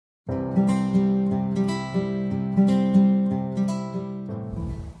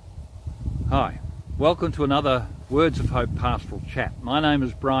Hi, welcome to another Words of Hope pastoral chat. My name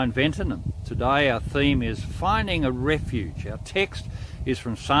is Brian Venton, and today our theme is Finding a Refuge. Our text is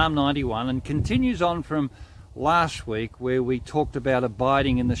from Psalm 91 and continues on from last week, where we talked about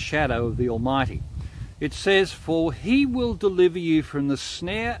abiding in the shadow of the Almighty. It says, "For he will deliver you from the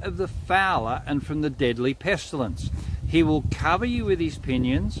snare of the fowler and from the deadly pestilence. He will cover you with his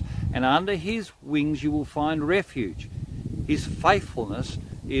pinions, and under his wings you will find refuge. His faithfulness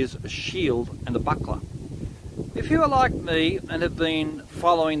is a shield and a buckler." If you are like me and have been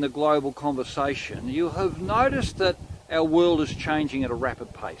following the global conversation, you have noticed that our world is changing at a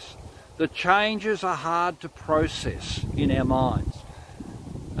rapid pace. The changes are hard to process in our minds.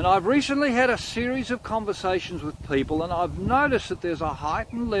 And I've recently had a series of conversations with people, and I've noticed that there's a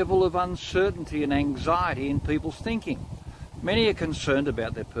heightened level of uncertainty and anxiety in people's thinking. Many are concerned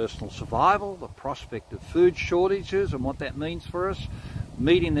about their personal survival, the prospect of food shortages and what that means for us,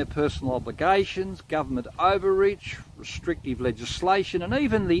 meeting their personal obligations, government overreach, restrictive legislation, and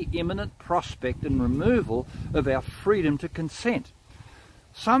even the imminent prospect and removal of our freedom to consent.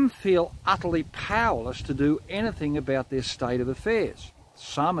 Some feel utterly powerless to do anything about their state of affairs.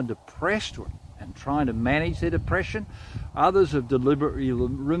 Some are depressed and trying to manage their depression. Others have deliberately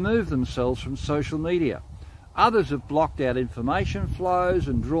removed themselves from social media. Others have blocked out information flows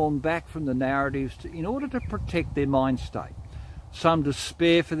and drawn back from the narratives in order to protect their mind state. Some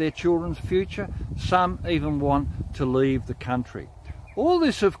despair for their children's future. Some even want to leave the country. All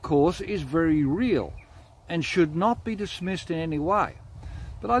this, of course, is very real and should not be dismissed in any way.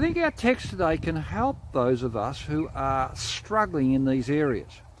 But I think our text today can help those of us who are struggling in these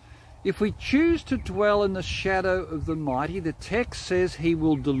areas. If we choose to dwell in the shadow of the mighty, the text says he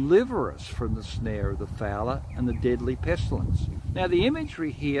will deliver us from the snare of the fowler and the deadly pestilence. Now, the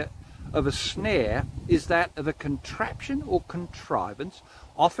imagery here of a snare is that of a contraption or contrivance,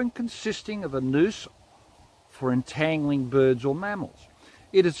 often consisting of a noose for entangling birds or mammals.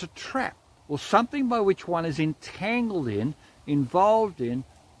 It is a trap or something by which one is entangled in, involved in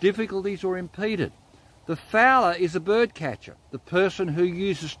difficulties or impeded. The fowler is a bird catcher, the person who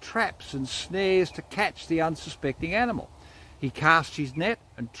uses traps and snares to catch the unsuspecting animal. He casts his net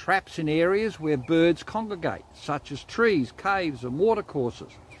and traps in areas where birds congregate, such as trees, caves and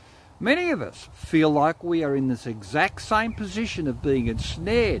watercourses. Many of us feel like we are in this exact same position of being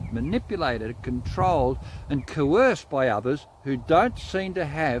ensnared, manipulated, controlled and coerced by others who don't seem to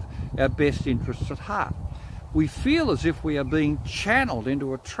have our best interests at heart. We feel as if we are being channeled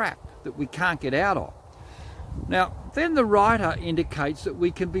into a trap that we can't get out of. Now, then the writer indicates that we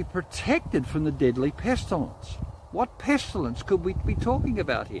can be protected from the deadly pestilence. What pestilence could we be talking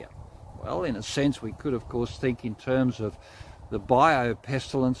about here? Well, in a sense, we could, of course, think in terms of the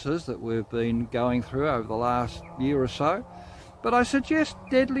bio-pestilences that we've been going through over the last year or so. But I suggest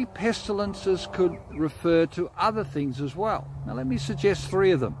deadly pestilences could refer to other things as well. Now, let me suggest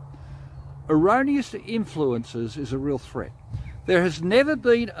three of them. Erroneous influences is a real threat. There has never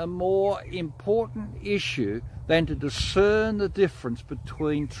been a more important issue than to discern the difference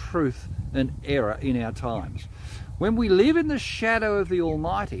between truth and error in our times. When we live in the shadow of the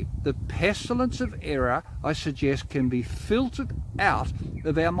Almighty, the pestilence of error, I suggest, can be filtered out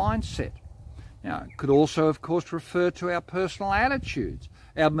of our mindset. Now, it could also, of course, refer to our personal attitudes,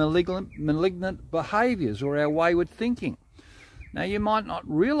 our malignant behaviours, or our wayward thinking. Now, you might not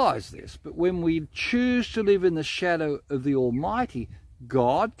realise this, but when we choose to live in the shadow of the Almighty,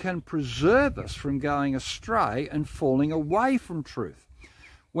 God can preserve us from going astray and falling away from truth.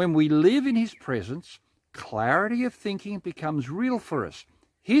 When we live in his presence, clarity of thinking becomes real for us.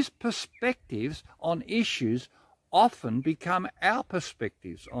 His perspectives on issues often become our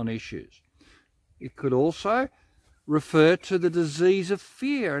perspectives on issues. It could also refer to the disease of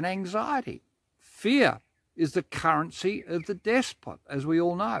fear and anxiety. Fear is the currency of the despot, as we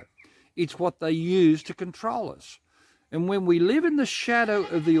all know. It's what they use to control us. And when we live in the shadow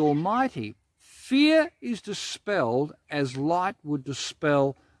of the Almighty, fear is dispelled as light would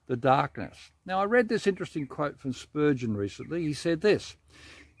dispel the darkness. Now, I read this interesting quote from Spurgeon recently. He said this: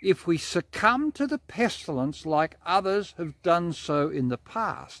 "If we succumb to the pestilence like others have done so in the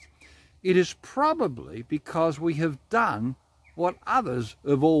past, it is probably because we have done what others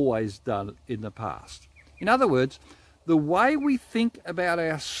have always done in the past." In other words, the way we think about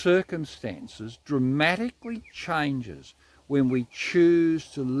our circumstances dramatically changes when we choose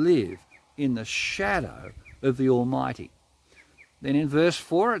to live in the shadow of the Almighty. Then in verse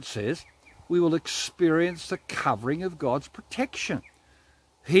 4 it says, we will experience the covering of God's protection.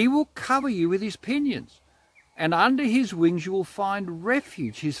 He will cover you with his pinions. And under his wings you will find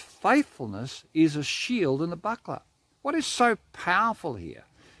refuge. His faithfulness is a shield and a buckler. What is so powerful here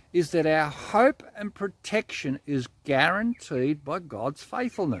is that our hope and protection is guaranteed by God's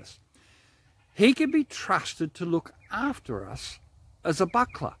faithfulness. He can be trusted to look after us as a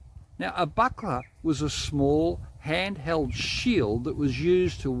buckler. Now, a buckler was a small handheld shield that was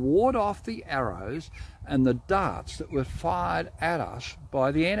used to ward off the arrows and the darts that were fired at us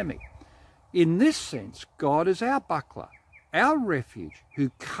by the enemy. In this sense, God is our buckler, our refuge,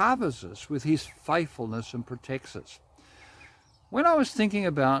 who covers us with his faithfulness and protects us. When I was thinking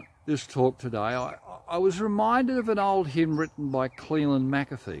about this talk today, I was reminded of an old hymn written by Cleland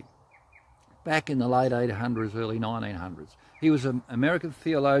McAfee back in the late 1800s, early 1900s. He was an American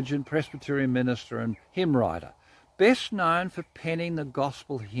theologian, Presbyterian minister and hymn writer, best known for penning the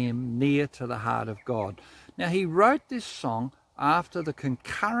gospel hymn Near to the Heart of God. Now, he wrote this song after the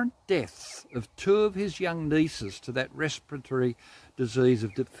concurrent deaths of two of his young nieces to that respiratory disease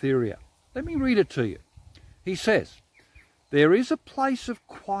of diphtheria. Let me read it to you. He says, "There is a place of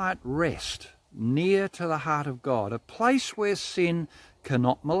quiet rest near to the heart of God, a place where sin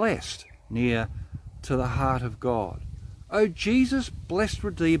cannot molest, near to the heart of God. O Jesus, blessed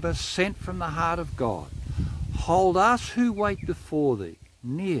Redeemer, sent from the heart of God, hold us who wait before thee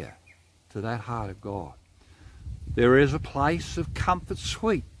near to that heart of God. There is a place of comfort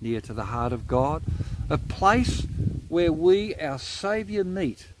sweet near to the heart of God, a place where we our Saviour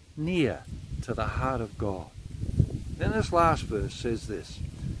meet near to the heart of God." Then this last verse says this,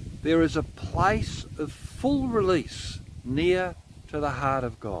 "There is a place of full release near to the heart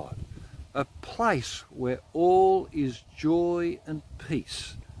of God, a place where all is joy and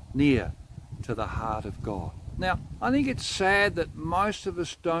peace near to the heart of God." Now, I think it's sad that most of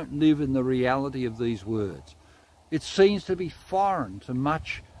us don't live in the reality of these words. It seems to be foreign to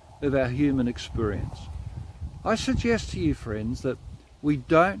much of our human experience. I suggest to you, friends, that we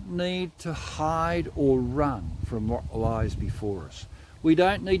don't need to hide or run from what lies before us. We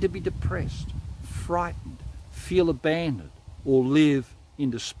don't need to be depressed, frightened, feel abandoned, or live in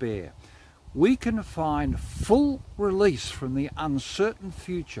despair. We can find full release from the uncertain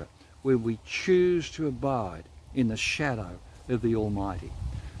future where we choose to abide in the shadow of the Almighty.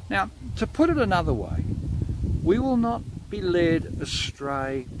 Now, to put it another way, we will not be led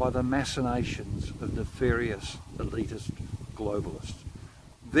astray by the machinations of nefarious elitist globalists.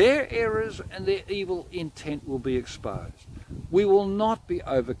 Their errors and their evil intent will be exposed. We will not be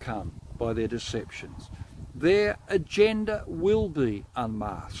overcome by their deceptions. Their agenda will be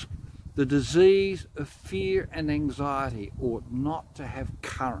unmasked. The disease of fear and anxiety ought not to have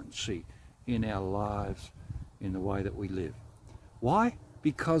currency in our lives in the way that we live. Why?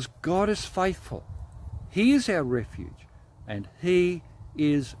 Because God is faithful. He is our refuge, and he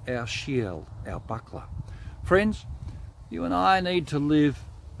is our shield, our buckler. Friends, you and I need to live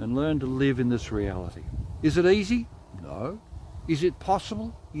and learn to live in this reality. Is it easy? No. Is it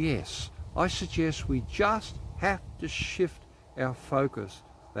possible? Yes. I suggest we just have to shift our focus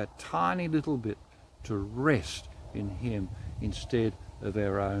that tiny little bit to rest in him instead of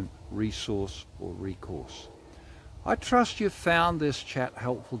our own resource or recourse. I trust you've found this chat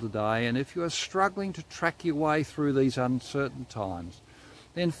helpful today, and if you are struggling to track your way through these uncertain times,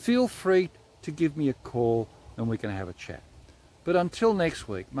 then feel free to give me a call and we can have a chat. But until next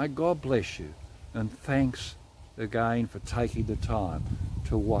week, may God bless you, and thanks again for taking the time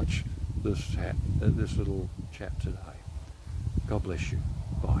to watch this little chat today. God bless you.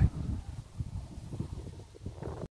 Bye.